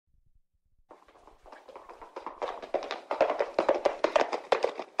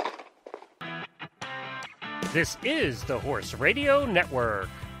This is the Horse Radio Network.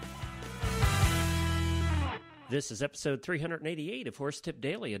 This is episode 388 of Horse Tip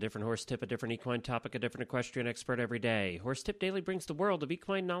Daily, a different horse tip, a different equine topic, a different equestrian expert every day. Horse Tip Daily brings the world of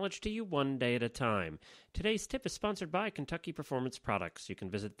equine knowledge to you one day at a time. Today's tip is sponsored by Kentucky Performance Products. You can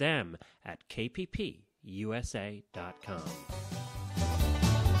visit them at kppusa.com.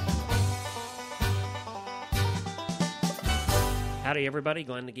 Howdy, everybody.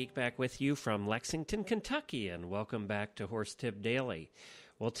 Glenn the Geek back with you from Lexington, Kentucky, and welcome back to Horse Tip Daily.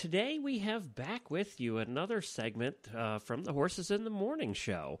 Well, today we have back with you another segment from the Horses in the Morning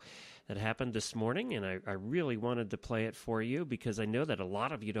show that happened this morning, and I really wanted to play it for you because I know that a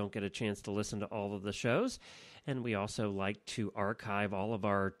lot of you don't get a chance to listen to all of the shows, and we also like to archive all of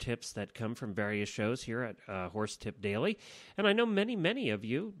our tips that come from various shows here at Horse Tip Daily, and I know many of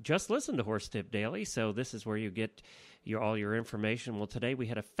you just listen to Horse Tip Daily, so this is where you get all your information. Well, today we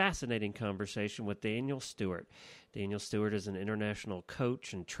had a fascinating conversation with Daniel Stewart. Daniel Stewart is an international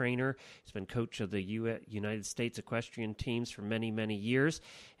coach and trainer. He's been coach of the United States equestrian teams for many years,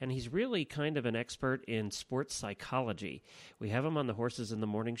 and he's really kind of an expert in sports psychology. We have him on the Horses in the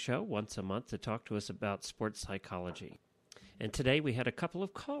Morning show once a month to talk to us about sports psychology. And today we had a couple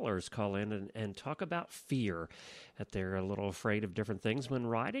of callers call in and talk about fear, that they're a little afraid of different things when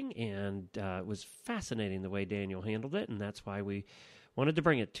riding, and it was fascinating the way Daniel handled it, and that's why we wanted to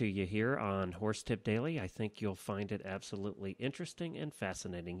bring it to you here on Horse Tip Daily. I think you'll find it absolutely interesting and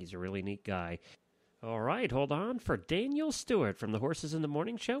fascinating. He's a really neat guy. All right, hold on for Daniel Stewart from the Horses in the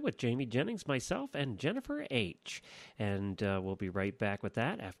Morning show with Jamie Jennings, myself, and Jennifer H. And we'll be right back with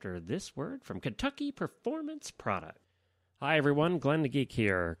that after this word from Kentucky Performance Products. Hi, everyone. Glenn the Geek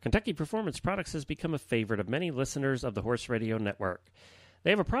here. Kentucky Performance Products has become a favorite of many listeners of the Horse Radio Network.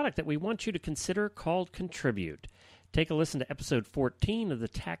 They have a product that we want you to consider called Contribute. Take a listen to episode 14 of the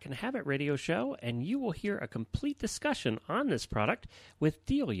Tack and Habit radio show, and you will hear a complete discussion on this product with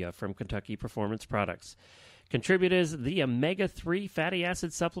Delia from Kentucky Performance Products. Contribute is the omega-3 fatty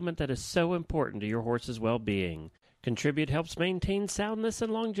acid supplement that is so important to your horse's well-being. Contribute helps maintain soundness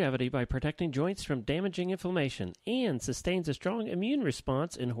and longevity by protecting joints from damaging inflammation and sustains a strong immune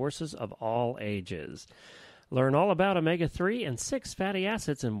response in horses of all ages. Learn all about omega-3 and 6 fatty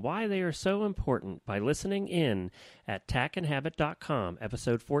acids and why they are so important by listening in at tackandhabit.com,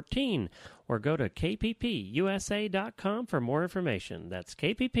 episode 14, or go to kppusa.com for more information. That's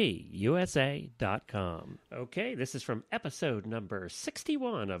kppusa.com. Okay, this is from episode number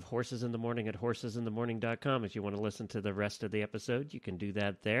 61 of Horses in the Morning at horsesinthemorning.com. If you want to listen to the rest of the episode, you can do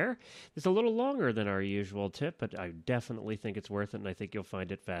that there. It's a little longer than our usual tip, but I definitely think it's worth it, and I think you'll find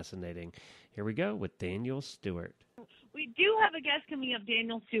it fascinating. Here we go with Daniel Stewart. We do have a guest coming up,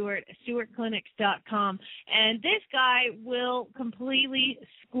 Daniel Stewart, StewartClinics.com, and this guy will completely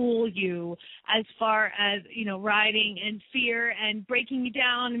school you as far as, riding and fear and breaking you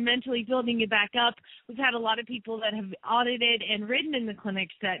down and mentally building you back up. We've had a lot of people that have audited and ridden in the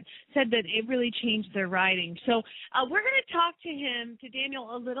clinics that said that it really changed their riding. So we're going to talk to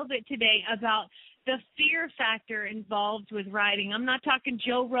Daniel, a little bit today about the fear factor involved with riding. I'm not talking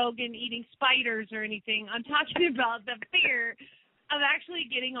Joe Rogan eating spiders or anything. I'm talking about the fear of actually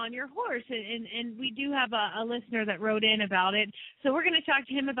getting on your horse. And we do have a listener that wrote in about it. So we're going to talk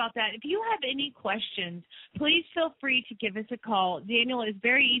to him about that. If you have any questions, please feel free to give us a call. Daniel is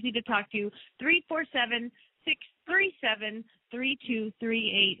very easy to talk to,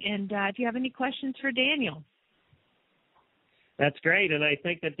 347-637-3238. And if you have any questions for Daniel. That's great, and I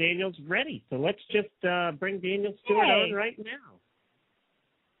think that Daniel's ready. So let's just bring Daniel Stewart on right now.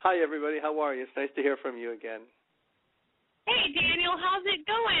 Hi, everybody. How are you? It's nice to hear from you again. Hey, Daniel. How's it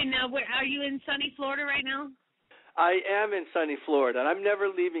going? Are you in sunny Florida right now? I am in sunny Florida, and I'm never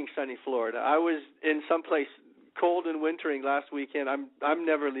leaving sunny Florida. I was in someplace cold and wintering last weekend. I'm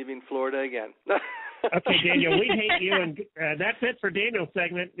never leaving Florida again. Okay, Daniel, we hate you, and that's it for Daniel's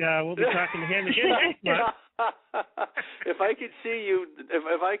segment. We'll be talking to him again next month. If I could see you,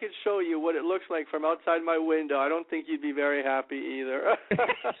 if I could show you what it looks like from outside my window, I don't think you'd be very happy either.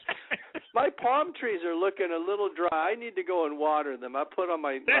 My palm trees are looking a little dry. I need to go and water them. I'll put on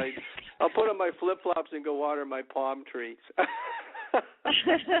my flip-flops and go water my palm trees.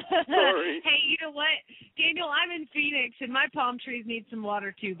 Sorry. Hey, you know what, Daniel? I'm in Phoenix, and my palm trees need some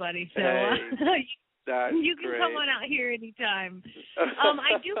water too, buddy. So you can come on out here anytime.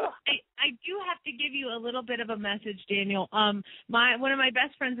 I do have to give you a little bit of a message, Daniel. One of my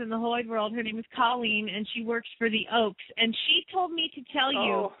best friends in the whole wide world, her name is Colleen, and she works for the Oaks, and she told me to tell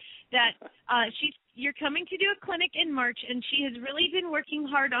you that you're coming to do a clinic in March, and she has really been working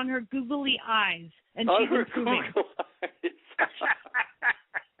hard on her googly eyes, and she's improving.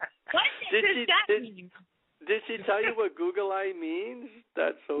 What does that mean? Did she tell you what Google Eye means?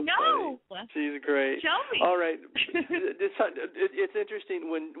 That's so No. funny. She's great. Show me. All right. It's interesting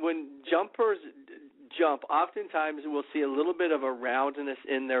when jumpers jump. Oftentimes we'll see a little bit of a roundness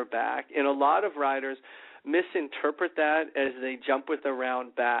in their back, and a lot of riders misinterpret that as they jump with a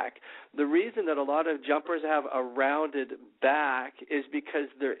round back. The reason that a lot of jumpers have a rounded back is because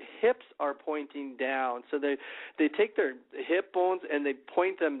their hips are pointing down. So they take their hip bones and they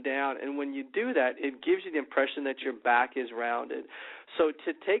point them down, and when you do that, it gives you the impression that your back is rounded. So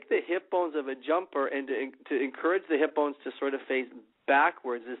to take the hip bones of a jumper and to encourage the hip bones to sort of face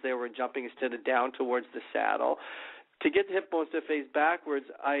backwards as they were jumping instead of down towards the saddle, to get the hip bones to face backwards,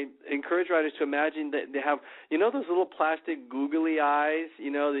 I encourage riders to imagine that they have, those little plastic googly eyes, that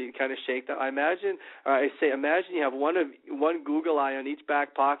you kind of shake them. Imagine you have one Google eye on each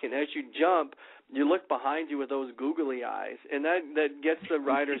back pocket, and as you jump, you look behind you with those googly eyes, and that gets the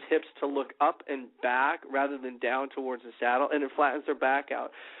rider's hips to look up and back rather than down towards the saddle, and it flattens their back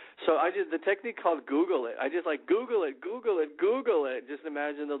out. So the technique called Google it. I just Google it, Google it, Google it. Just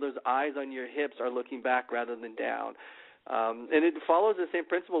imagine though those eyes on your hips are looking back rather than down. And it follows the same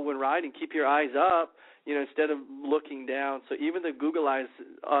principle when riding. Keep your eyes up, instead of looking down. So even the Google eyes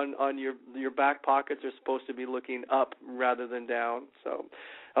on your back pockets are supposed to be looking up rather than down. So,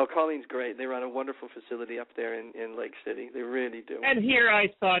 Colleen's great. They run a wonderful facility up there in Lake City. They really do. And here I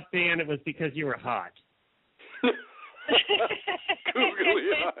thought, Dan, it was because you were hot. Googly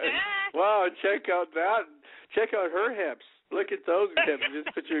eyes. Wow, check out her hips. Look at those hips.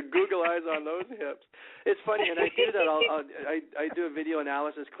 Just put your Google eyes on those hips. It's funny, and I do that. I do a video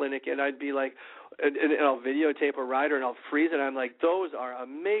analysis clinic, and I'd be like, and I'll videotape a rider, and I'll freeze it. And I'm like, those are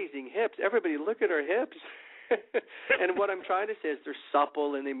amazing hips. Everybody, look at her hips. And what I'm trying to say is they're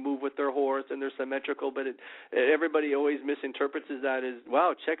supple and they move with their horse and they're symmetrical, but everybody always misinterprets that as,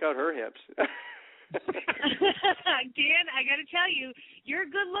 wow, check out her hips. Dan, I got to tell you, you're a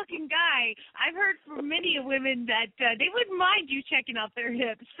good-looking guy. I've heard from many women that they wouldn't mind you checking out their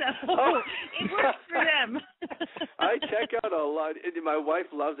hips, so it works for them. I check out a lot. My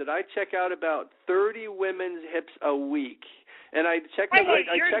wife loves it. I check out about 30 women's hips a week. And I check them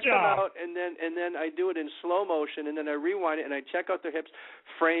out, and then I do it in slow motion, and then I rewind it, and I check out their hips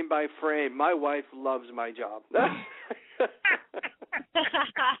frame by frame. My wife loves my job. Bless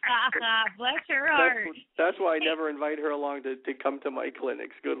her heart. That's why I never invite her along to come to my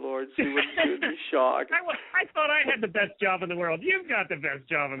clinics. Good Lord, she would be shocked. I thought I had the best job in the world. You've got the best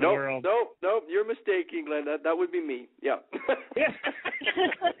job in the world. Nope, you're mistaken, Glenn. That would be me. Yeah. Yeah.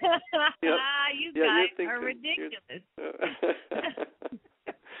 You guys are ridiculous.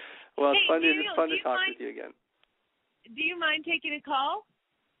 Well, it's fun to talk with you again. Do you mind taking a call?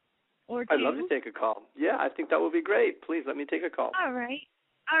 Or two? I'd love to take a call. Yeah, I think that would be great. Please let me take a call. All right.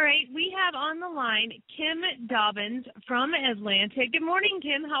 We have on the line Kim Dobbins from Atlanta. Good morning,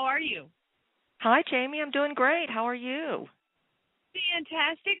 Kim. How are you? Hi, Jamie. I'm doing great. How are you?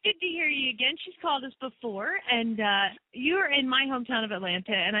 Fantastic. Good to hear you again. She's called us before, and you're in my hometown of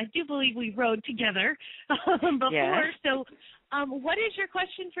Atlanta, and I do believe we rode together before. Yes. So what is your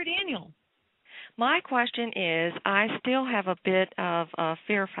question for Daniel? My question is, I still have a bit of a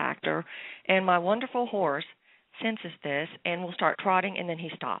fear factor, and my wonderful horse senses this and will start trotting, and then he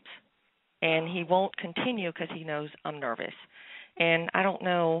stops. And he won't continue because he knows I'm nervous. And I don't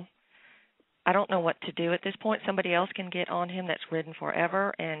know what to do at this point. Somebody else can get on him that's ridden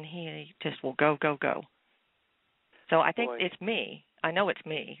forever, and he just will go, go, go. So I think it's me. I know it's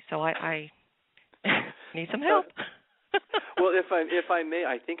me. So I need some help. Well, if I may,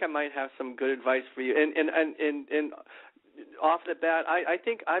 I think I might have some good advice for you. And off the bat, I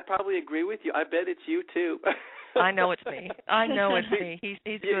think I probably agree with you. I bet it's you too. I know it's me. I know it's me. He's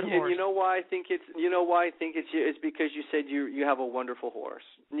a good horse. You know why I think it's you? It's because you said you have a wonderful horse.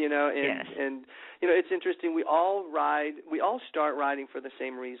 Yes. And it's interesting. We all start riding for the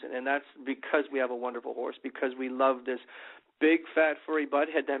same reason, and that's because we have a wonderful horse, because we love this big fat furry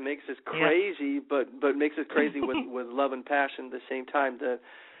butthead that makes us crazy, but makes us crazy with love and passion at the same time. The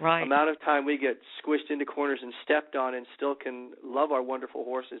amount of time we get squished into corners and stepped on and still can love our wonderful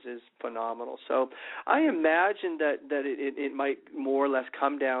horses is phenomenal. So I imagine that it might more or less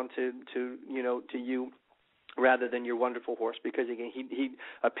come down to you rather than your wonderful horse, because again he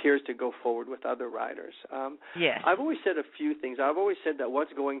appears to go forward with other riders. Yes. I've always said a few things. I've always said that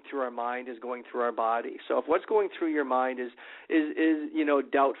what's going through our mind is going through our body. So if what's going through your mind is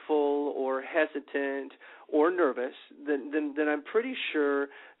doubtful or hesitant or nervous, then I'm pretty sure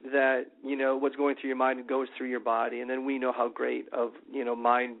that what's going through your mind goes through your body, and then we know how great of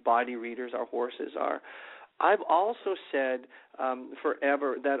mind body readers our horses are. I've also said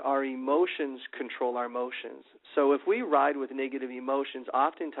forever that our emotions control our motions. So if we ride with negative emotions,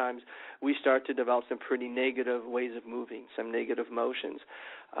 oftentimes we start to develop some pretty negative ways of moving, some negative motions.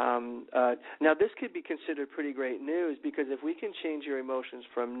 Now, this could be considered pretty great news, because if we can change your emotions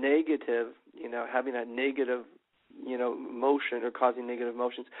from negative, having that negative, motion or causing negative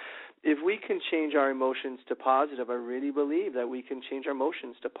emotions, if we can change our emotions to positive, I really believe that we can change our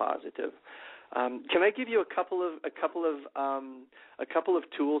emotions to positive. Can I give you a couple of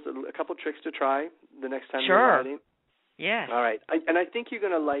tools, a couple of tricks to try the next time you're riding? Yes. All right. And I think you're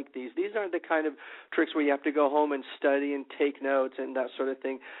going to like these. These aren't the kind of tricks where you have to go home and study and take notes and that sort of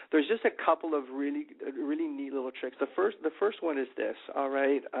thing. There's just a couple of really neat little tricks. The first one is this, all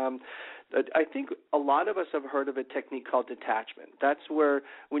right? I think a lot of us have heard of a technique called detachment. That's where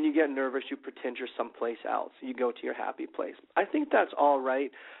when you get nervous, you pretend you're someplace else. You go to your happy place. I think that's all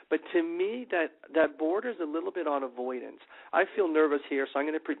right, but to me, that borders a little bit on avoidance. I feel nervous here, so I'm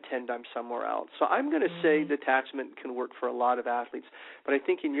going to pretend I'm somewhere else. So I'm going to say detachment can work for a lot of athletes, but I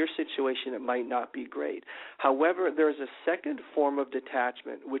think in your situation it might not be great. However, there's a second form of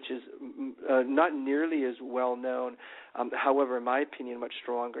detachment, which is not nearly as well known, however, in my opinion, much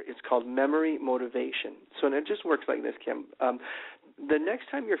stronger. It's called memory motivation. So and it just works like this, Kim. The next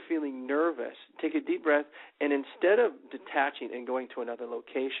time you're feeling nervous, take a deep breath, and instead of detaching and going to another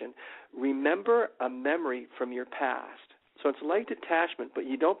location, remember a memory from your past. So it's like detachment, but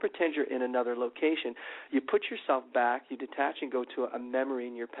you don't pretend you're in another location. You put yourself back, you detach and go to a memory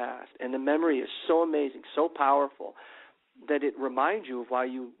in your past. And the memory is so amazing, so powerful, that it reminds you of why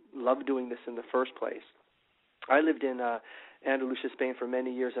you love doing this in the first place. I lived in Andalusia, Spain for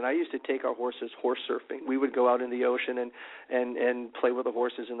many years, and I used to take our horses horse surfing. We would go out in the ocean and play with the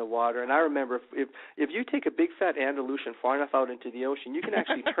horses in the water. And I remember if you take a big fat Andalusian far enough out into the ocean, you can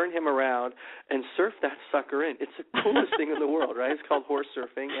actually turn him around and surf that sucker in. It's the coolest thing in the world, right? It's called horse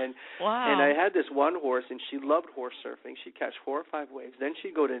surfing. And wow. And I had this one horse, and she loved horse surfing. She'd catch 4 or 5 waves. Then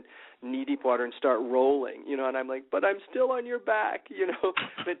she'd go to knee-deep water and start rolling, and I'm like, but I'm still on your back,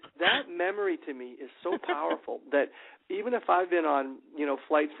 But that memory to me is so powerful that even if I've been on,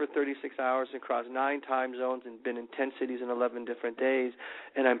 flights for 36 hours across 9 time zones and been in 10 cities in 11 different days,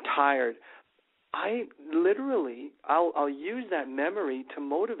 and I'm tired, I'll use that memory to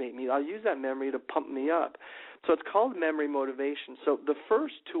motivate me. I'll use that memory to pump me up. So it's called memory motivation. So the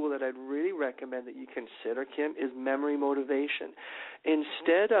first tool that I'd really recommend that you consider, Kim, is memory motivation.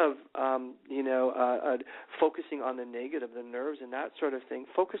 Instead of, focusing on the negative, the nerves and that sort of thing,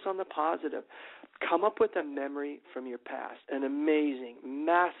 focus on the positive. Come up with a memory from your past, an amazing,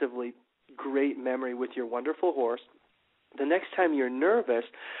 massively great memory with your wonderful horse. The next time you're nervous,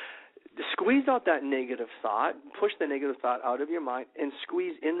 squeeze out that negative thought, push the negative thought out of your mind, and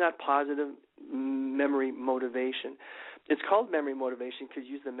squeeze in that positive memory motivation. It's called memory motivation because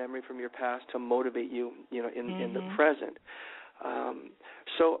you use the memory from your past to motivate you, in the present.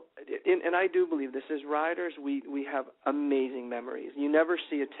 And I do believe this. As riders, we have amazing memories. You never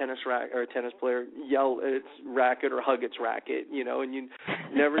see a tennis player yell at its racket or hug its racket, and you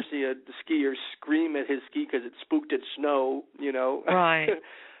never see a skier scream at his ski because it spooked its snow, Right.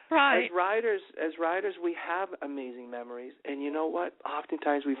 Right. As riders, we have amazing memories, and you know what?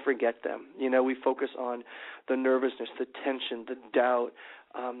 Oftentimes we forget them. We focus on the nervousness, the tension, the doubt.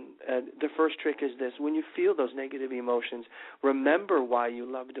 The first trick is this: when you feel those negative emotions, remember why you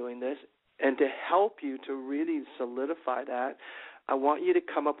love doing this, and to help you to really solidify that, I want you to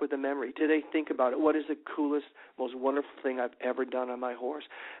come up with a memory. Today, think about it. What is the coolest, most wonderful thing I've ever done on my horse?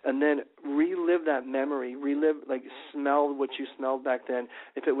 And then relive that memory. Smell what you smelled back then.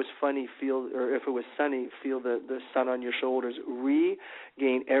 If it was funny, or if it was sunny, feel the sun on your shoulders.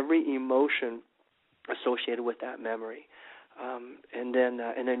 Regain every emotion associated with that memory. And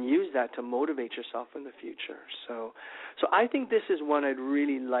then use that to motivate yourself in the future. So I think this is one I'd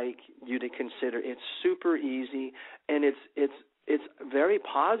really like you to consider. It's super easy, and it's very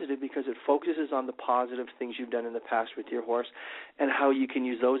positive because it focuses on the positive things you've done in the past with your horse and how you can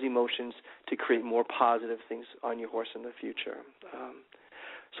use those emotions to create more positive things on your horse in the future.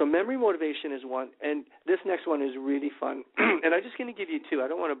 So memory motivation is one, and this next one is really fun. And I'm just going to give you 2. I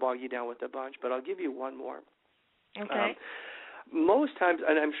don't want to bog you down with a bunch, but I'll give you one more. Okay. Most times,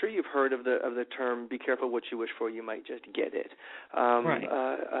 and I'm sure you've heard of the term, be careful what you wish for, you might just get it. Right.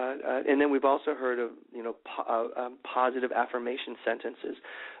 And then we've also heard of, positive affirmation sentences.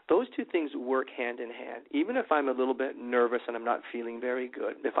 Those 2 things work hand in hand. Even if I'm a little bit nervous and I'm not feeling very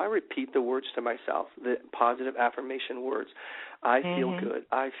good, if I repeat the words to myself, the positive affirmation words, I feel good,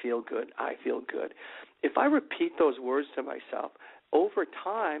 I feel good, I feel good. If I repeat those words to myself, over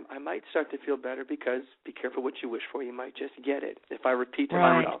time, I might start to feel better because be careful what you wish for. You might just get it. If I repeat to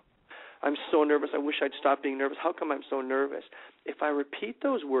myself, I'm so nervous, I wish I'd stop being nervous. How come I'm so nervous? If I repeat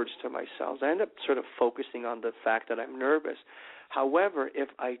those words to myself, I end up sort of focusing on the fact that I'm nervous. However, if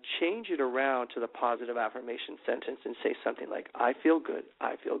I change it around to the positive affirmation sentence and say something like, I feel good,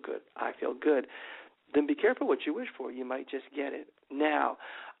 I feel good, I feel good, then be careful what you wish for. You might just get it. Now,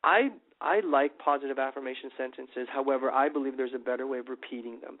 I like positive affirmation sentences. However, I believe there's a better way of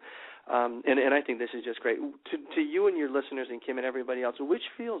repeating them. And I think this is just great. To you and your listeners and Kim and everybody else, which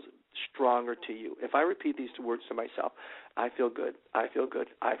feels stronger to you? If I repeat these two words to myself, I feel good, I feel good,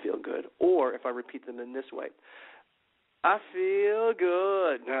 I feel good. Or if I repeat them in this way, I feel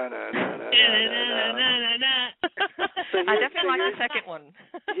good. No, no, no, no, no, no, no. I definitely like the second one.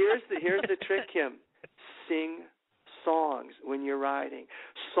 Here's the trick, Kim. Sing songs when you're riding.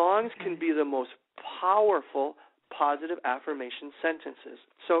 Songs can be the most powerful positive affirmation sentences.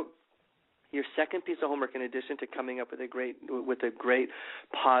 So your second piece of homework, in addition to coming up with a great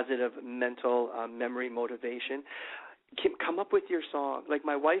positive mental memory motivation, come up with your song. Like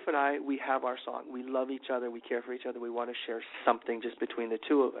my wife and I, we have our song. We love each other. We care for each other. We want to share something just between the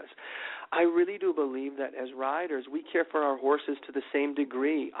two of us. I really do believe that as riders, we care for our horses to the same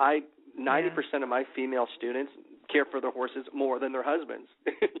degree. 90% of my female students care for their horses more than their husbands.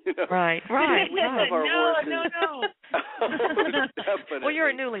 You know? Right. We love our horses. No. Well, you're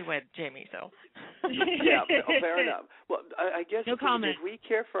a newlywed, Jamie, so. Yeah, fair enough. Well, I guess no comment. If we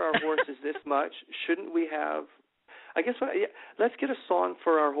care for our horses this much, shouldn't we have? I guess let's get a song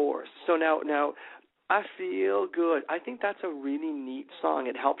for our horse. So now, I feel good. I think that's a really neat song.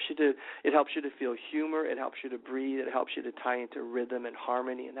 It helps you to feel humor. It helps you to breathe. It helps you to tie into rhythm and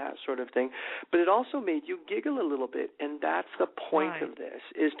harmony and that sort of thing. But it also made you giggle a little bit, and that's the point of this: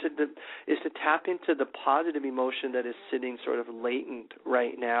 is to tap into the positive emotion that is sitting sort of latent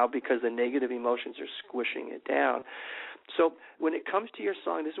right now because the negative emotions are squishing it down. So when it comes to your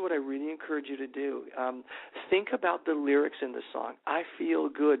song, this is what I really encourage you to do. Think about the lyrics in the song. I feel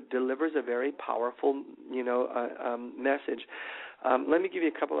good delivers a very powerful, message. Let me give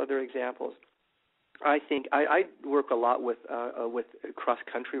you a couple other examples. I think I work a lot with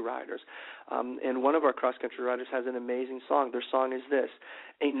cross-country riders, and one of our cross-country riders has an amazing song. Their song is this: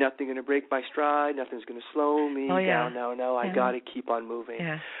 ain't nothing going to break my stride, nothing's going to slow me down, no, I got to keep on moving.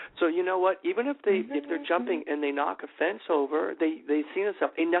 Yeah. So you know what? Even if they're jumping and they knock a fence over, they see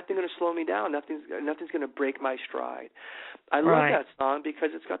themselves, ain't nothing going to slow me down, nothing's going to break my stride. I love that song because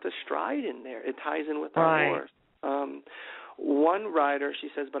it's got the stride in there. It ties in with our horse. One rider, she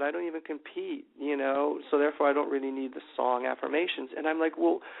says, but I don't even compete, so therefore I don't really need the song affirmations. And I'm like,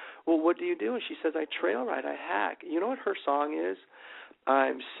 well, what do you do? And she says, I trail ride, I hack. You know what her song is?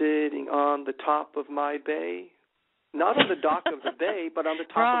 I'm sitting on the top of my bay. Not on the dock of the bay, but on the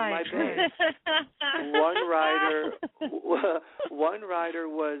top of my bay. One rider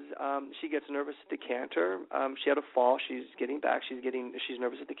was, she gets nervous at the canter. She had a fall. She's getting back. She's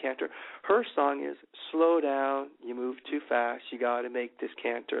nervous at the canter. Her song is, slow down. You move too fast. You got to make this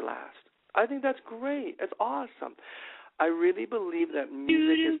canter last. I think that's great. It's awesome. I really believe that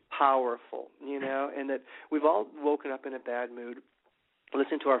music is powerful, and that we've all woken up in a bad mood,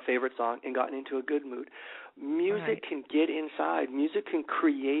 listened to our favorite song, and gotten into a good mood. Music can get inside. Music can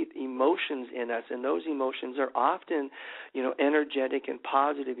create emotions in us, and those emotions are often, energetic and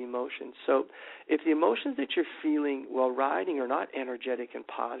positive emotions. So if the emotions that you're feeling while riding are not energetic and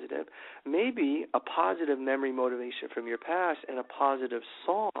positive, maybe a positive memory motivation from your past and a positive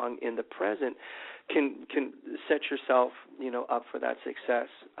song in the present can set yourself, up for that success.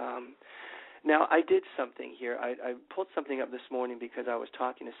 Now, I did something here. I pulled something up this morning because I was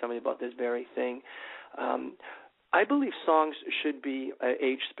talking to somebody about this very thing. I believe songs should be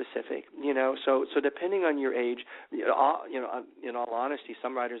age-specific, so depending on your age, in all honesty,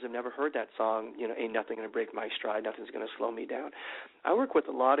 some riders have never heard that song, ain't nothing going to break my stride, nothing's going to slow me down. I work with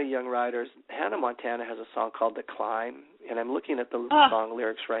a lot of young riders. Hannah Montana has a song called The Climb, and I'm looking at the song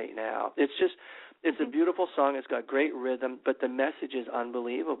lyrics right now. It's a beautiful song. It's got great rhythm, but the message is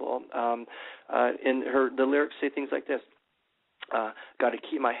unbelievable. The lyrics say things like this: got to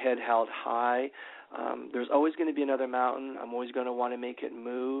keep my head held high. There's always going to be another mountain. I'm always going to want to make it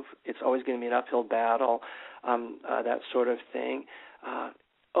move. It's always going to be an uphill battle, that sort of thing.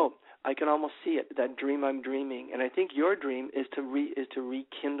 I can almost see it, that dream I'm dreaming. And I think your dream is to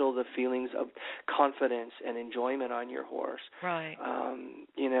rekindle the feelings of confidence and enjoyment on your horse. Right. Sing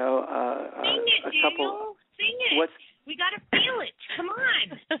it, Daniel. Sing it. We got to feel it. Come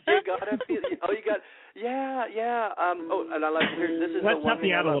on. You got to feel it. Yeah. And I like, this is Let's the one help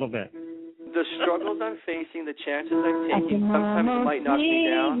you out a little bit. The struggles I'm facing, the chances I'm taking, sometimes might knock me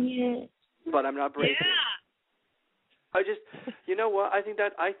down, but I'm not breaking. Yeah. I just, you know what? I think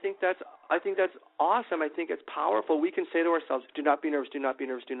that's awesome. I think it's powerful. We can say to ourselves, "Do not be nervous. Do not be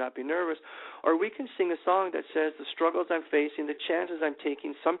nervous. Do not be nervous," or we can sing a song that says, "The struggles I'm facing, the chances I'm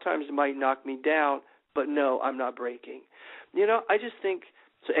taking, sometimes might knock me down, but no, I'm not breaking." You know, I just think.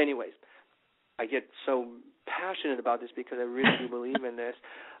 So, anyways, I get so passionate about this because I really do believe in this.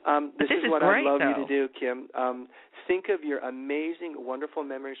 This is what great, I'd love though. you to do, Kim. Think of your amazing, wonderful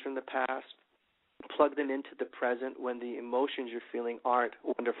memories from the past. Plug them into the present when the emotions you're feeling aren't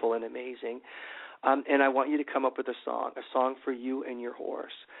wonderful and amazing. And I want you to come up with a song for you and your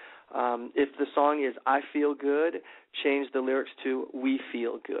horse. If the song is "I Feel Good," change the lyrics to "We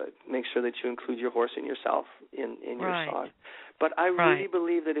Feel Good." Make sure that you include your horse and yourself in your song. But I really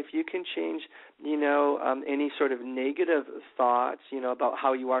believe that if you can change, any sort of negative thoughts, about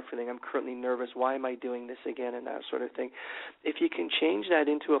how you are feeling, I'm currently nervous, why am I doing this again, and that sort of thing. If you can change that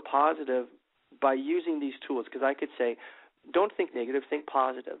into a positive by using these tools, because I could say, don't think negative, think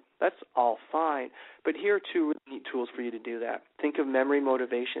positive. That's all fine. But here are two really neat tools for you to do that. Think of memory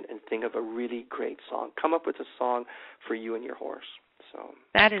motivation and think of a really great song. Come up with a song for you and your horse. So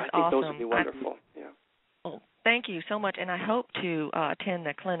that is I think awesome. Those would be wonderful. Yeah. Well, thank you so much, and I hope to attend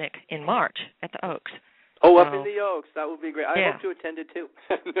the clinic in March at the Oaks. Oh, up in the Oaks. That would be great. I Yeah. hope to attend it, too.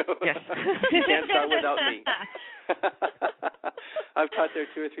 Yes. You can't start without me. I've taught there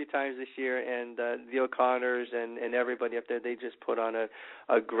 2 or 3 times this year, and the O'Connors and everybody up there, they just put on a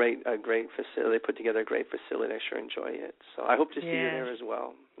great facility. They put together a great facility. I sure enjoy it. So I hope to see you there as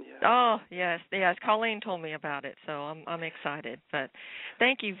well. Yeah. Oh, yes. Colleen told me about it, so I'm excited. But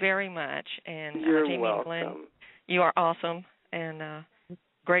thank you very much. And You're Jamie welcome. and Glenn, you are awesome, and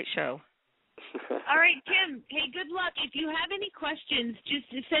great show. All right, Tim. Hey, good luck. If you have any questions, just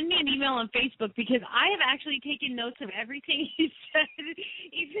send me an email on Facebook because I have actually taken notes of everything he said,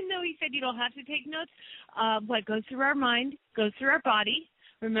 even though he said you don't have to take notes. What goes through our mind goes through our body.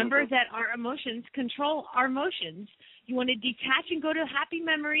 Remember that our emotions control our motions. You want to detach and go to a happy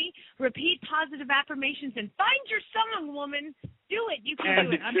memory, repeat positive affirmations, and find your song, woman. Do it. You can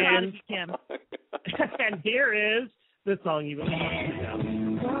do it. I'm proud of you, Tim. And here is the song you were talking about.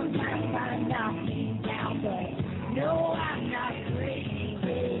 No, I'm not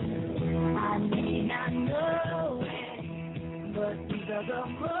crazy. I may not know it, but because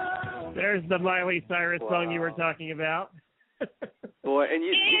of There's the Miley Cyrus song you were talking about. Boy, and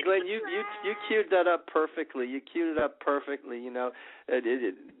Glenn, you queued that up perfectly. You queued it up perfectly.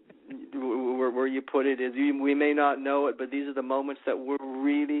 Where you put it is we may not know it, but these are the moments that we're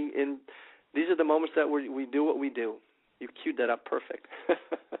really in. These are the moments that we do what we do. You queued that up perfect.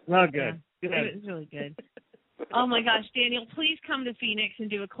 Oh, good. Good. It was really good. Oh, my gosh, Daniel, please come to Phoenix and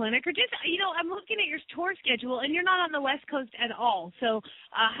do a clinic. Or just, I'm looking at your tour schedule, and you're not on the West Coast at all. So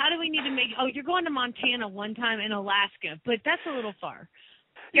how do we need to make – you're going to Montana one time and Alaska, but that's a little far.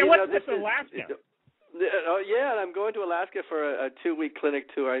 Yeah, what's Alaska? Yeah, I'm going to Alaska for a 2-week clinic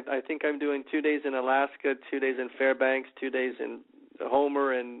tour. I think I'm doing 2 days in Alaska, 2 days in Fairbanks, 2 days in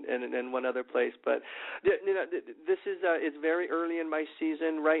Homer and one other place. But this is it's very early in my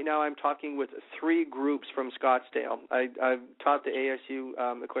season. Right now I'm talking with 3 groups from Scottsdale. I've taught the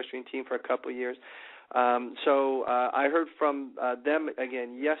ASU equestrian team for a couple of years. So I heard from them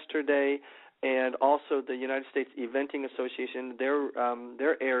again yesterday, and also the United States Eventing Association,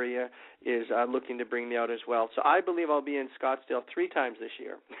 their area is looking to bring me out as well. So I believe I'll be in Scottsdale 3 times this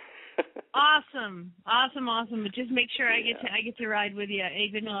year. Awesome. But just make sure I get to ride with you,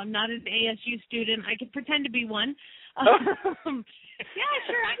 even though I'm not an ASU student. I can pretend to be one. Yeah,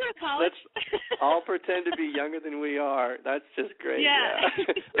 sure. I go to college. Let's all pretend to be younger than we are. That's just great. Yeah.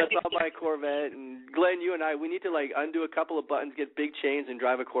 That's all my Corvette. And Glenn, you and I, we need to undo a couple of buttons, get big chains, and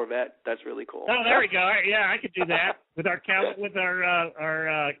drive a Corvette. That's really cool. Oh, there we go. Yeah, I could do that with our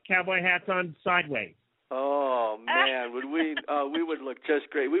cowboy hats on sideways. Oh man, would we? We would look just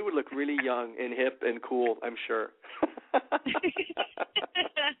great. We would look really young and hip and cool, I'm sure.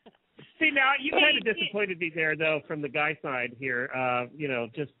 See, now you kind of disappointed me there, though, from the guy side here.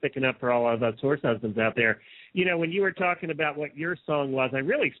 Just picking up for all of us horse husbands out there. When you were talking about what your song was, I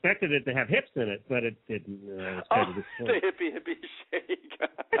really expected it to have hips in it, but it didn't. It was kind of disappointing. The hippie shake.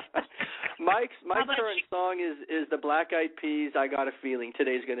 My current song is the Black Eyed Peas. I Got a Feeling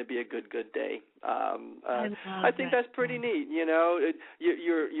Today's going to be a good day. I think that's pretty neat.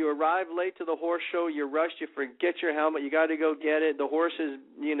 You arrive late to the horse show, you're rushed, you forget your helmet, you got to go get it. The horse is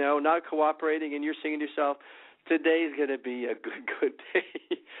not cooperating, and you're singing to yourself, Today's going to be a good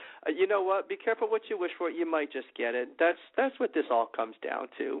day. You know what? Be careful what you wish for. You might just get it. That's what this all comes down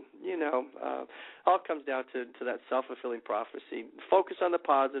to. All comes down to that self-fulfilling prophecy. Focus on the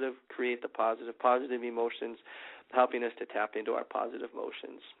positive, create the positive emotions, helping us to tap into our positive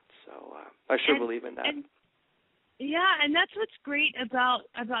emotions. So I sure believe in that. And that's what's great about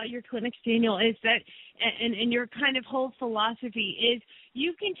your clinics, Daniel, is that, and your kind of whole philosophy is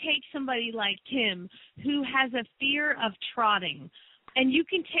you can take somebody like Tim who has a fear of trotting, and you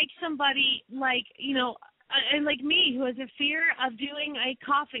can take somebody like, and like me who has a fear of doing a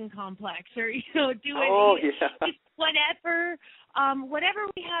coughing complex or, doing just whatever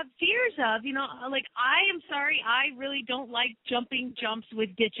we have fears of, like I am sorry, I really don't like jumping jumps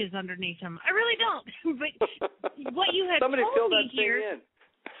with ditches underneath them. I really don't. But what you have Somebody told fill me that here, thing in.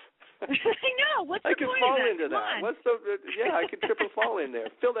 I know. What's the point of that? I could fall into Come that. on. I could trip and fall in there.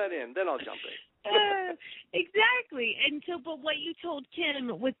 Fill that in, then I'll jump in. Exactly. And so, but what you told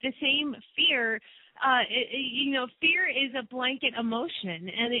Kim with the same fear, fear is a blanket emotion,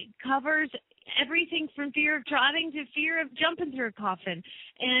 and it covers everything from fear of trotting to fear of jumping through a coffin.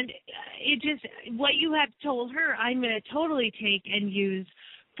 And what you have told her, I'm going to totally take and use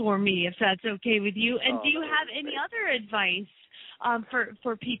for me, if that's okay with you. And do you have any other advice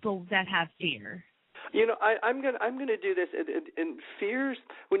for people that have fear? I'm gonna do this. And fears,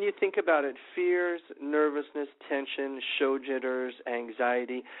 when you think about it, fears, nervousness, tension, show jitters,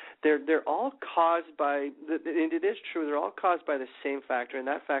 anxiety, they're all caused by, and it is true, they're all caused by the same factor, and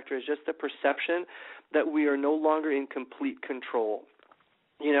that factor is just the perception that we are no longer in complete control.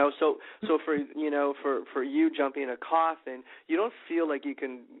 So for you jumping in a coffin, you don't feel like you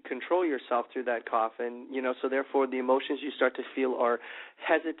can control yourself through that coffin, so therefore the emotions you start to feel are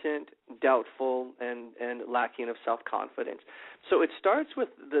hesitant, doubtful, and lacking of self-confidence. So it starts with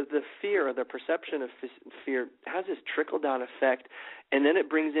the fear, or the perception of fear has this trickle-down effect, and then it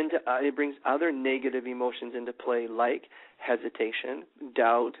brings other negative emotions into play, like hesitation,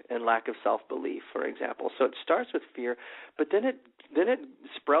 doubt, and lack of self-belief, for example. So it starts with fear, but then it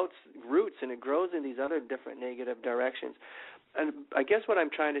sprouts roots and it grows in these other different negative directions. And I guess what I'm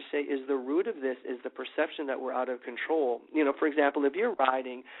trying to say is the root of this is the perception that we're out of control. For example, if you're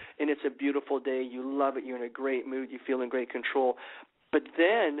riding and it's a beautiful day, you love it, you're in a great mood, you feel in great control, but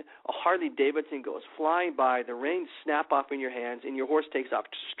then a Harley Davidson goes flying by, the reins snap off in your hands, and your horse takes off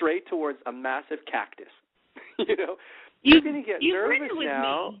straight towards a massive cactus. You're going to get nervous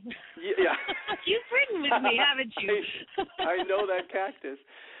now. Yeah. You've ridden with me, haven't you? I know that cactus.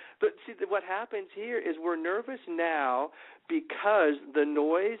 But see, what happens here is we're nervous now because the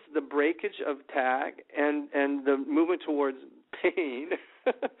noise, the breakage of tag, and the movement towards pain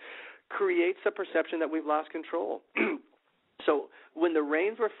creates a perception that we've lost control. So when the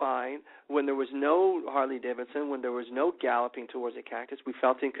reins were fine, when there was no Harley Davidson, when there was no galloping towards a cactus, we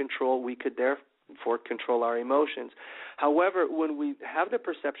felt in control. We could therefore control our emotions. However, when we have the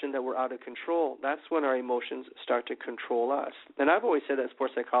perception that we're out of control, that's when our emotions start to control us. And I've always said that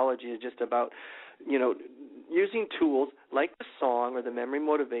sports psychology is just about, using tools like the song or the memory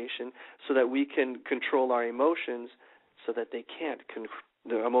motivation so that we can control our emotions so that the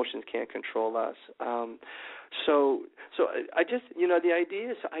emotions can't control us. So I just, the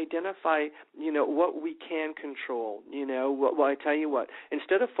idea is to identify, what we can control. Well, I tell you what,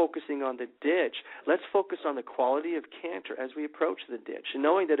 instead of focusing on the ditch, let's focus on the quality of canter as we approach the ditch, and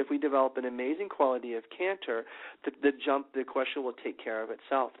knowing that if we develop an amazing quality of canter, the question will take care of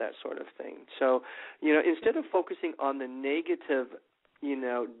itself, that sort of thing. So, instead of focusing on the negative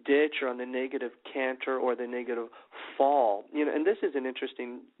ditch or on the negative canter or the negative fall, and this is an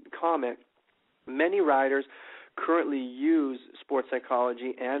interesting comment. Many riders currently use sports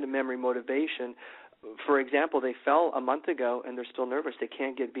psychology and memory motivation. For example, they fell a month ago and they're still nervous. They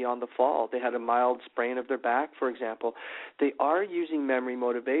can't get beyond the fall. They had a mild sprain of their back, for example. They are using memory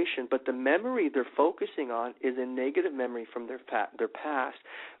motivation, but the memory they're focusing on is a negative memory from their past,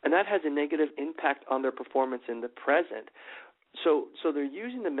 and that has a negative impact on their performance in the present. So they're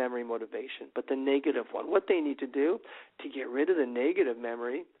using the memory motivation, but the negative one. What they need to do to get rid of the negative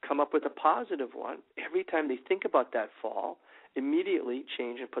memory, come up with a positive one. Every time they think about that fall, immediately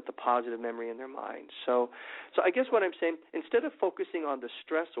change and put the positive memory in their mind. So I guess what I'm saying, instead of focusing on the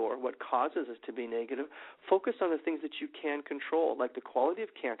stressor, what causes us to be negative, focus on the things that you can control, like the quality of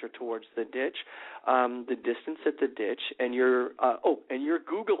canter towards the ditch, the distance at the ditch, and your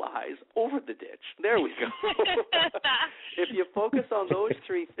Google eyes over the ditch. There we go. If you focus on those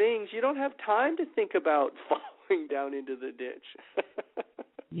three things, you don't have time to think about falling down into the ditch.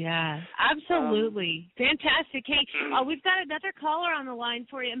 Yeah, absolutely. Fantastic. Hey, we've got another caller on the line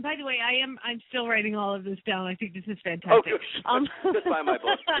for you. And by the way, I'm still writing all of this down. I think this is fantastic. Just buy my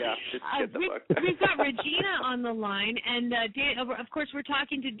book. Yeah, just get the book. We've got Regina on the line, and of course, we're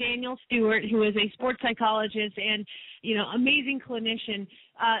talking to Daniel Stewart, who is a sports psychologist and, amazing clinician.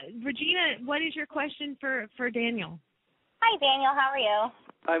 Regina, what is your question for Daniel? Hi, Daniel. How are you?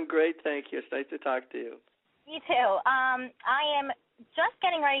 I'm great, thank you. It's nice to talk to you. You too. I am just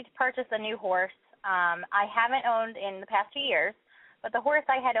getting ready to purchase a new horse. I haven't owned in the past 2 years, but the horse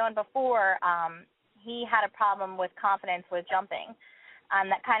I had owned before, he had a problem with confidence with jumping.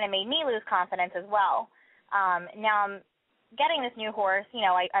 That kind of made me lose confidence as well. Now I'm getting this new horse.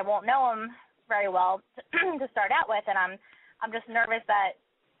 I won't know him very well to start out with, and I'm just nervous that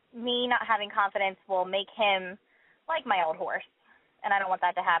me not having confidence will make him like my old horse, and I don't want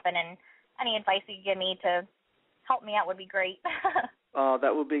that to happen. And any advice you could give me to help me out would be great. Oh,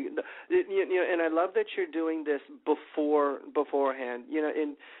 that would be, and I love that you're doing this beforehand.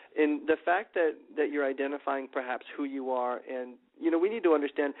 In the fact that you're identifying perhaps who you are, and we need to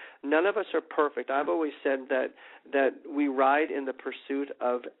understand none of us are perfect. I've always said that we ride in the pursuit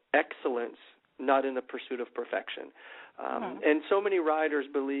of excellence, not in the pursuit of perfection. And so many riders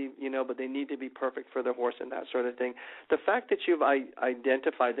believe, but they need to be perfect for their horse and that sort of thing. The fact that you've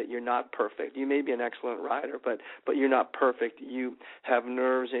identified that you're not perfect, you may be an excellent rider, but you're not perfect. You have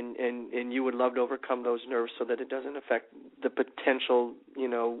nerves, and you would love to overcome those nerves so that it doesn't affect the potential,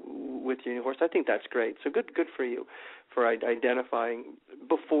 with your new horse. I think that's great. So good for you for identifying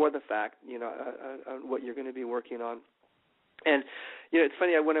before the fact, what you're going to be working on. And, it's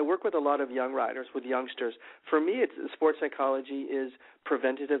funny, when I work with a lot of young riders, with youngsters, for me, sports psychology is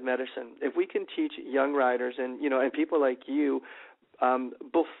preventative medicine. If we can teach young riders and people like you,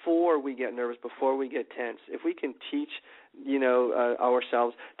 before we get nervous, before we get tense, if we can teach,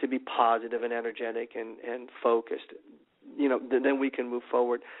 ourselves to be positive and energetic and focused, then we can move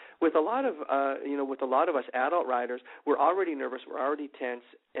forward. With a lot of, us adult riders, we're already nervous, we're already tense,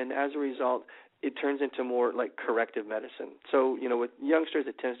 and as a result, it turns into more like corrective medicine. So, with youngsters,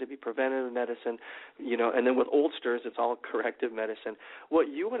 it tends to be preventative medicine, and then with oldsters, it's all corrective medicine. What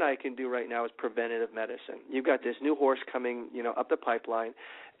you and I can do right now is preventative medicine. You've got this new horse coming, up the pipeline,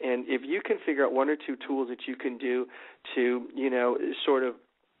 and if you can figure out one or two tools that you can do to, sort of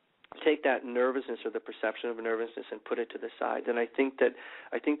take that nervousness or the perception of nervousness and put it to the side, then I think that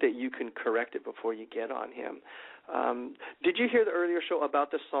you can correct it before you get on him. Did you hear the earlier show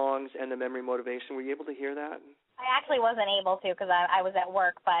about the songs and the memory motivation? Were you able to hear that? I actually wasn't able to because I was at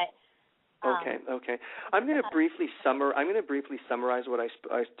work, but. Okay. I'm going to briefly summarize what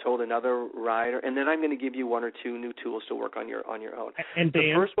I told another rider, and then I'm going to give you one or two new tools to work on your own. And Dan,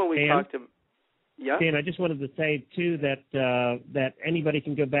 the first one we talked about. Yeah. Dan, I just wanted to say, too, that anybody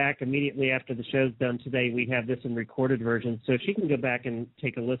can go back immediately after the show's done today. We have this in recorded version, so she can go back and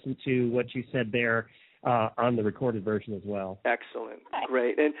take a listen to what you said there on the recorded version as well. Excellent.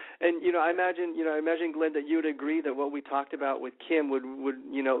 Great. And I imagine, Glenn, that you would agree that what we talked about with Kim would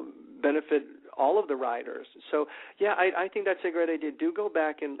benefit all of the riders. So, yeah, I think that's a great idea. Do go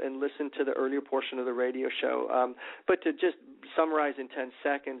back and listen to the earlier portion of the radio show. But to just summarize in 10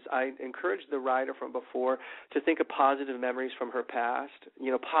 seconds, I encourage the rider from before to think of positive memories from her past,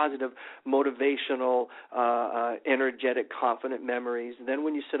 positive, motivational, energetic, confident memories. Then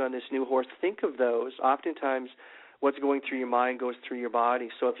when you sit on this new horse, think of those. Oftentimes, what's going through your mind goes through your body.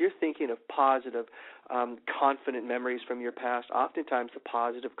 So if you're thinking of positive, confident memories from your past, oftentimes the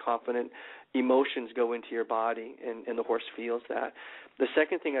positive, confident emotions go into your body, and the horse feels that. The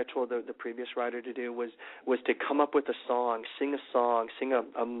second thing I told the previous rider to do was to come up with a song, sing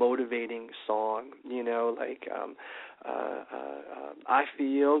a motivating song, like I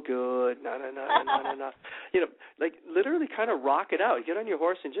feel good, na na na na na na. Like literally kind of rock it out. Get on your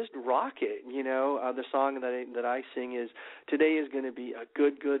horse and just rock it. The song that I sing is "Today is going to be a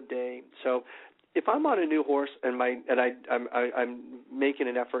good day." So if I'm on a new horse and I'm making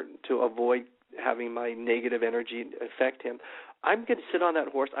an effort to avoid having my negative energy affect him, I'm going to sit on that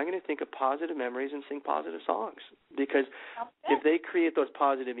horse. I'm going to think of positive memories and sing positive songs, because if they create those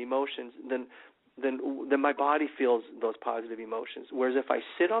positive emotions, then my body feels those positive emotions. Whereas if I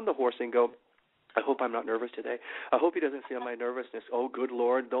sit on the horse and go, I hope I'm not nervous today. I hope he doesn't feel my nervousness. Oh, good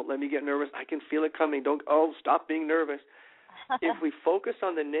Lord, don't let me get nervous. I can feel it coming. Stop being nervous. If we focus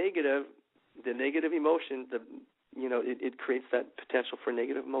on the negative emotion, it creates that potential for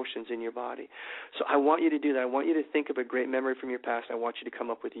negative emotions in your body. So I want you to do that. I want you to think of a great memory from your past. I want you to come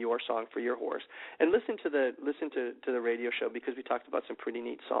up with your song for your horse, and listen to the radio show, because we talked about some pretty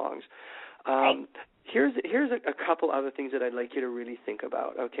neat songs. Here's a couple other things that I'd like you to really think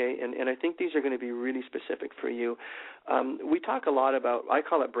about, okay? And I think these are going to be really specific for you. We talk a lot about, I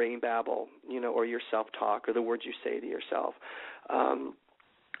call it brain babble, or your self-talk, or the words you say to yourself.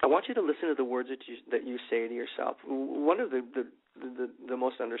 I want you to listen to the words that you say to yourself. One of the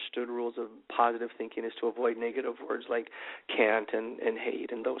most understood rules of positive thinking is to avoid negative words like can't and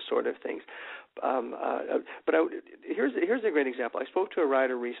hate and those sort of things. Here's a great example. I spoke to a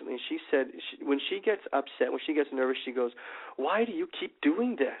rider recently, and she said when she gets upset, when she gets nervous, she goes, "Why do you keep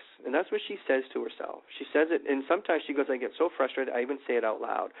doing this?" And that's what she says to herself. She says it, and sometimes she goes, "I get so frustrated, I even say it out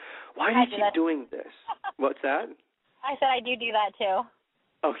loud. Why do you keep doing this?" What's that? I said I do that too.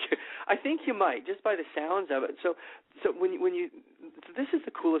 Okay, I think you might, just by the sounds of it. So when you, this is the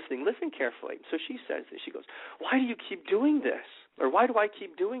coolest thing. Listen carefully. So she says this. She goes, "Why do you keep doing this?" Or "Why do I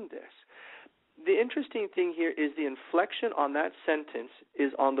keep doing this?" The interesting thing here is the inflection on that sentence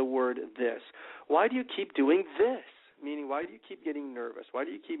is on the word "this." Why do you keep doing this? Meaning, why do you keep getting nervous? Why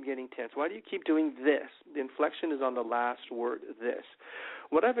do you keep getting tense? Why do you keep doing this? The inflection is on the last word, "this."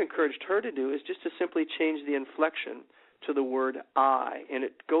 What I've encouraged her to do is just to simply change the inflection to the word "I," and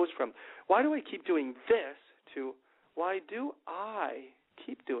it goes from "Why do I keep doing this?" to "Why do I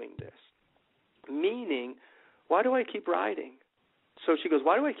keep doing this?" Meaning, why do I keep riding? So she goes,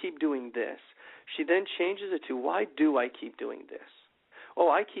 "Why do I keep doing this?" She then changes it to "Why do I keep doing this?" Oh,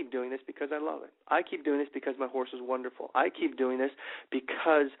 I keep doing this because I love it. I keep doing this because my horse is wonderful. I keep doing this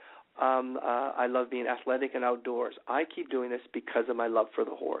because I love being athletic and outdoors. I keep doing this because of my love for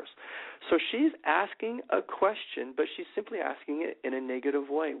the horse. So she's asking a question, but she's simply asking it in a negative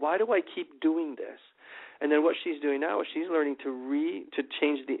way. Why do I keep doing this? And then what she's doing now is she's learning to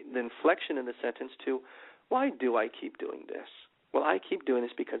change the inflection in the sentence to, "Why do I keep doing this?" Well, I keep doing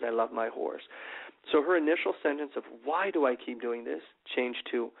this because I love my horse. So her initial sentence of "Why do I keep doing this?" changed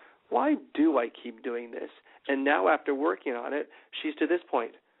to "Why do I keep doing this?" And now after working on it, she's to this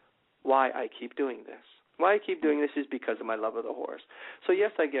point, "Why I keep doing this. Why I keep doing this is because of my love of the horse." So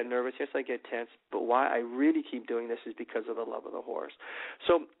yes, I get nervous, yes, I get tense, but why I really keep doing this is because of the love of the horse.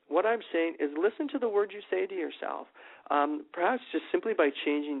 So what I'm saying is listen to the words you say to yourself, perhaps just simply by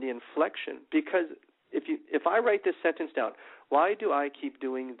changing the inflection, because if I write this sentence down, "Why do I keep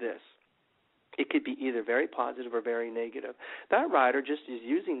doing this?" it could be either very positive or very negative. That rider just is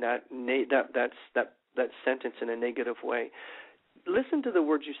using that sentence in a negative way. Listen to the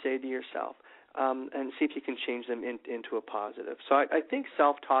words you say to yourself, and see if you can change them into a positive. So I think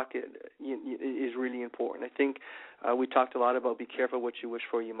self-talk is really important. I think we talked a lot about be careful what you wish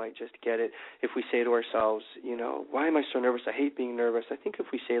for, you might just get it. If we say to ourselves, "Why am I so nervous? I hate being nervous." I think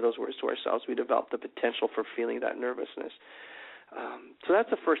if we say those words to ourselves, we develop the potential for feeling that nervousness. So that's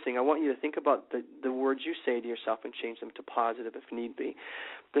the first thing. I want you to think about the words you say to yourself and change them to positive if need be.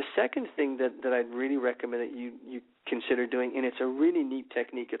 The second thing that I'd really recommend that you consider doing, and it's a really neat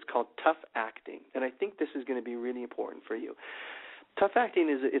technique, it's called tough acting. And I think this is going to be really important for you. Tough acting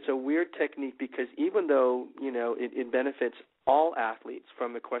it's a weird technique because even though, it benefits all athletes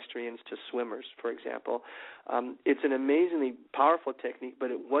from equestrians to swimmers, for example, it's an amazingly powerful technique, but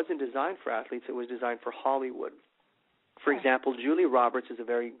it wasn't designed for athletes. It was designed for Hollywood. For example, Julia Roberts is a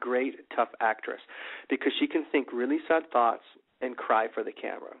very great tough actress because she can think really sad thoughts and cry for the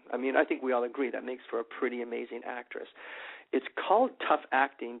camera. I mean, I think we all agree that makes for a pretty amazing actress. It's called tough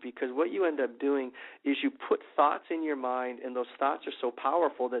acting because what you end up doing is you put thoughts in your mind, and those thoughts are so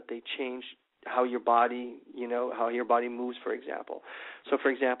powerful that they change how your body, how your body moves, for example. So,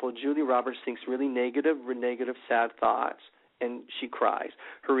 for example, Julia Roberts thinks really negative, sad thoughts, and she cries.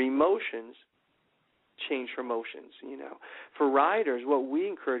 Her emotions change her motions, For riders, what we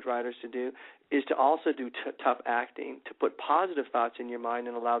encourage riders to do is to also do tough acting, to put positive thoughts in your mind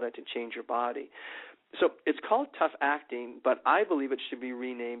and allow that to change your body. So it's called tough acting, but I believe it should be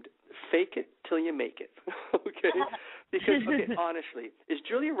renamed Fake It Till You Make It, okay? Because, honestly, is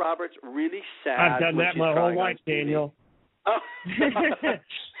Julia Roberts really sad? I've done that my whole life, Daniel. Oh.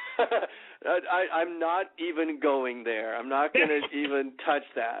 I'm not even going there. I'm not going to even touch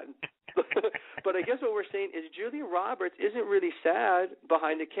that. But I guess what we're saying is Julia Roberts isn't really sad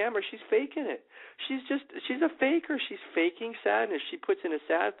behind the camera. She's faking it. She's a faker. She's faking sadness. She puts in a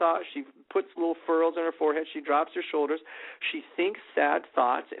sad thought. She puts little furrows on her forehead. She drops her shoulders. She thinks sad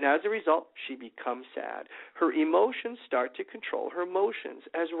thoughts, and as a result, she becomes sad. Her emotions start to control her emotions.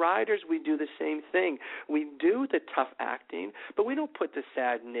 As riders, we do the same thing. We do the tough acting, but we don't put the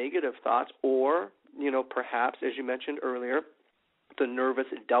sad negative thoughts or perhaps, as you mentioned earlier, the nervous,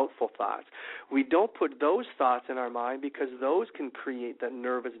 doubtful thoughts. We don't put those thoughts in our mind because those can create that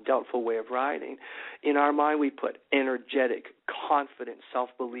nervous, doubtful way of riding. In our mind, we put energetic, confident,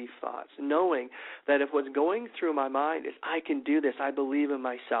 self-belief thoughts, knowing that if what's going through my mind is, I can do this, I believe in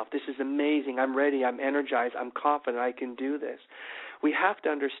myself, this is amazing, I'm ready, I'm energized, I'm confident, I can do this. We have to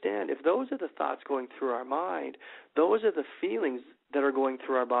understand, if those are the thoughts going through our mind, those are the feelings that are going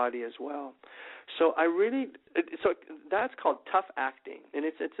through our body as well. So that's called tough acting, and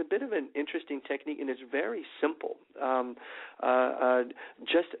it's a bit of an interesting technique, and it's very simple.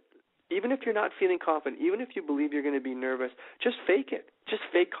 Just even if you're not feeling confident, even if you believe you're going to be nervous, just fake it. Just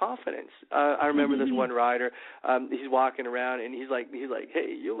fake confidence. I remember this one rider. He's walking around and he's like,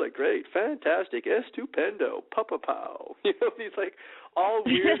 "Hey, you look great, fantastic, estupendo, papa pow." He's like all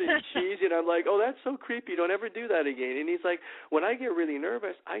weird and cheesy, and I'm like, "Oh, that's so creepy. Don't ever do that again." And he's like, "When I get really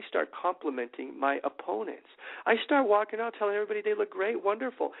nervous, I start complimenting my opponents. I start walking out telling everybody they look great,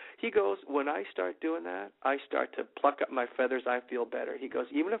 wonderful." He goes, "When I start doing that, I start to pluck up my feathers. I feel better." He goes,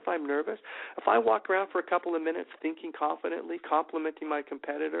 "Even if I'm nervous, if I walk around for a couple of minutes thinking confidently, complimenting my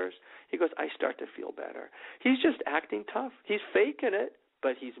competitors," he goes, "I start to feel better." He's just acting tough. He's faking it,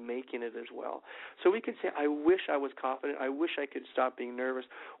 but he's making it as well. So we can say, I wish I was confident. I wish I could stop being nervous.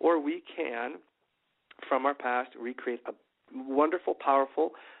 Or we can, from our past, recreate a wonderful,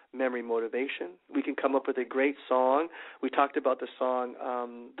 powerful memory motivation. We can come up with a great song. We talked about the song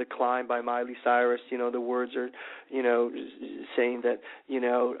The Climb by Miley Cyrus. The words are, saying that,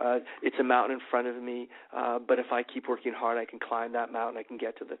 it's a mountain in front of me, but if I keep working hard, I can climb that mountain, I can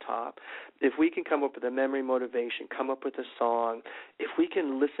get to the top. If we can come up with a memory motivation, come up with a song, if we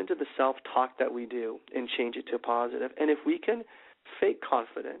can listen to the self-talk that we do and change it to a positive, and if we can fake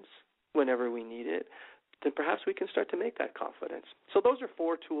confidence whenever we need it, then perhaps we can start to make that confidence. So those are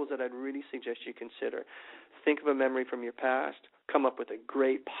 4 tools that I'd really suggest you consider. Think of a memory from your past, come up with a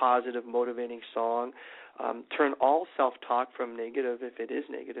great, positive, motivating song, turn all self-talk from negative, if it is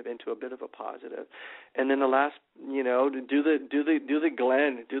negative, into a bit of a positive. And then the last, do the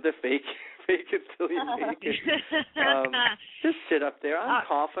Glenn, do the fake it till you make it. Just sit up there. I'm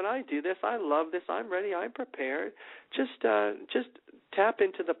confident. I do this. I love this. I'm ready. I'm prepared. Just tap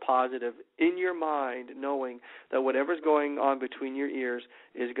into the positive in your mind, knowing that whatever's going on between your ears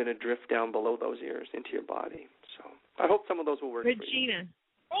is going to drift down below those ears into your body. So I hope some of those will work for you. Regina.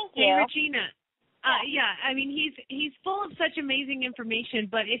 Thank you. Hey, Regina. He's full of such amazing information,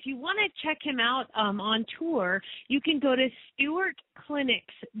 but if you want to check him out on tour, you can go to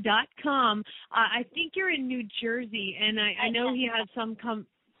StewartClinics.com. I think you're in New Jersey, and I know he has some coming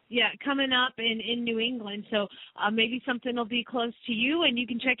up in New England, so maybe something will be close to you, and you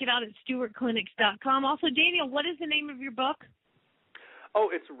can check it out at StewartClinics.com. Also, Daniel, what is the name of your book? Oh,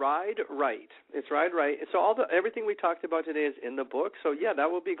 it's Ride Right. It's Ride Right. So everything we talked about today is in the book. So, yeah,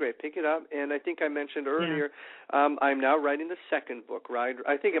 that will be great. Pick it up. And I think I mentioned earlier, I'm now writing the second book,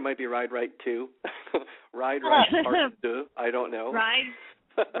 I think it might be Ride Right 2. Ride Right Part 2. I don't know. Ride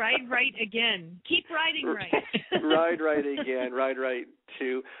right again. Keep riding right. Ride right again. Ride right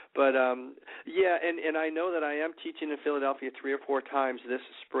 2. But, and I know that I am teaching in Philadelphia 3 or 4 times this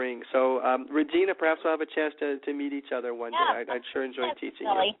spring. So, Regina, perhaps we'll have a chance to meet each other one day. I'd sure enjoy teaching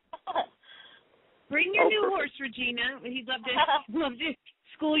you. Bring your new horse, Regina. He'd love to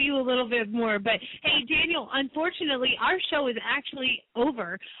school you a little bit more. But, hey, Daniel, unfortunately, our show is actually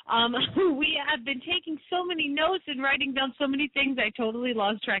over. We have been taking so many notes and writing down so many things, I totally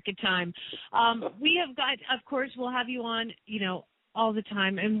lost track of time. We have got, of course, we'll have you on, all the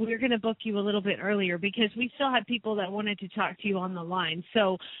time, and we're going to book you a little bit earlier because we still have people that wanted to talk to you on the line.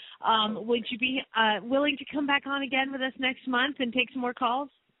 So would you be willing to come back on again with us next month and take some more calls?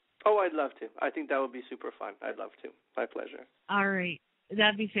 Oh, I'd love to. I think that would be super fun. I'd love to. My pleasure. All right.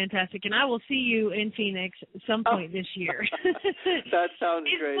 That'd be fantastic. And I will see you in Phoenix some point this year. That sounds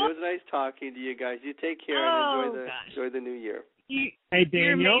great. It was nice talking to you guys. You take care and enjoy the new year. Hey,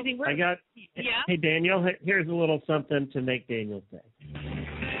 Daniel. Yeah? Hey, Daniel, here's a little something to make Daniel say.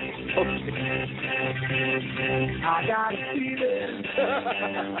 Okay. I got a feeling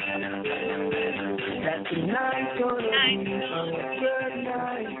that tonight's gonna be a good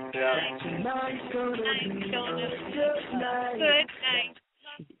night. Yeah. Tonight's gonna be a good night.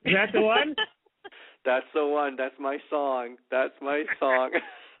 Is that the one? That's the one. That's my song.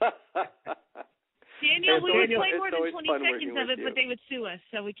 Daniel, we would play more than 20 seconds of it, but they would sue us,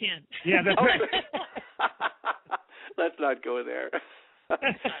 so we can't. Yeah, that's right. Let's not go there.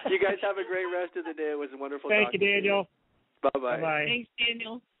 You guys have a great rest of the day. It was wonderful talking to you. Thank you, Daniel. Bye-bye. Bye-bye. Thanks,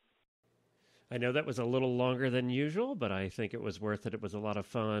 Daniel. I know that was a little longer than usual, but I think it was worth it. It was a lot of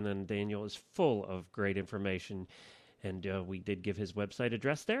fun, and Daniel is full of great information. And we did give his website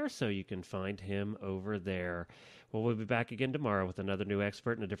address there, so you can find him over there. Well, we'll be back again tomorrow with another new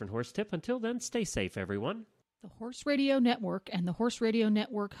expert and a different horse tip. Until then, stay safe, everyone. The Horse Radio Network and the Horse Radio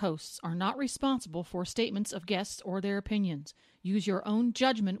Network hosts are not responsible for statements of guests or their opinions. Use your own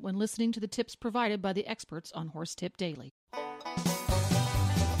judgment when listening to the tips provided by the experts on Horse Tip Daily.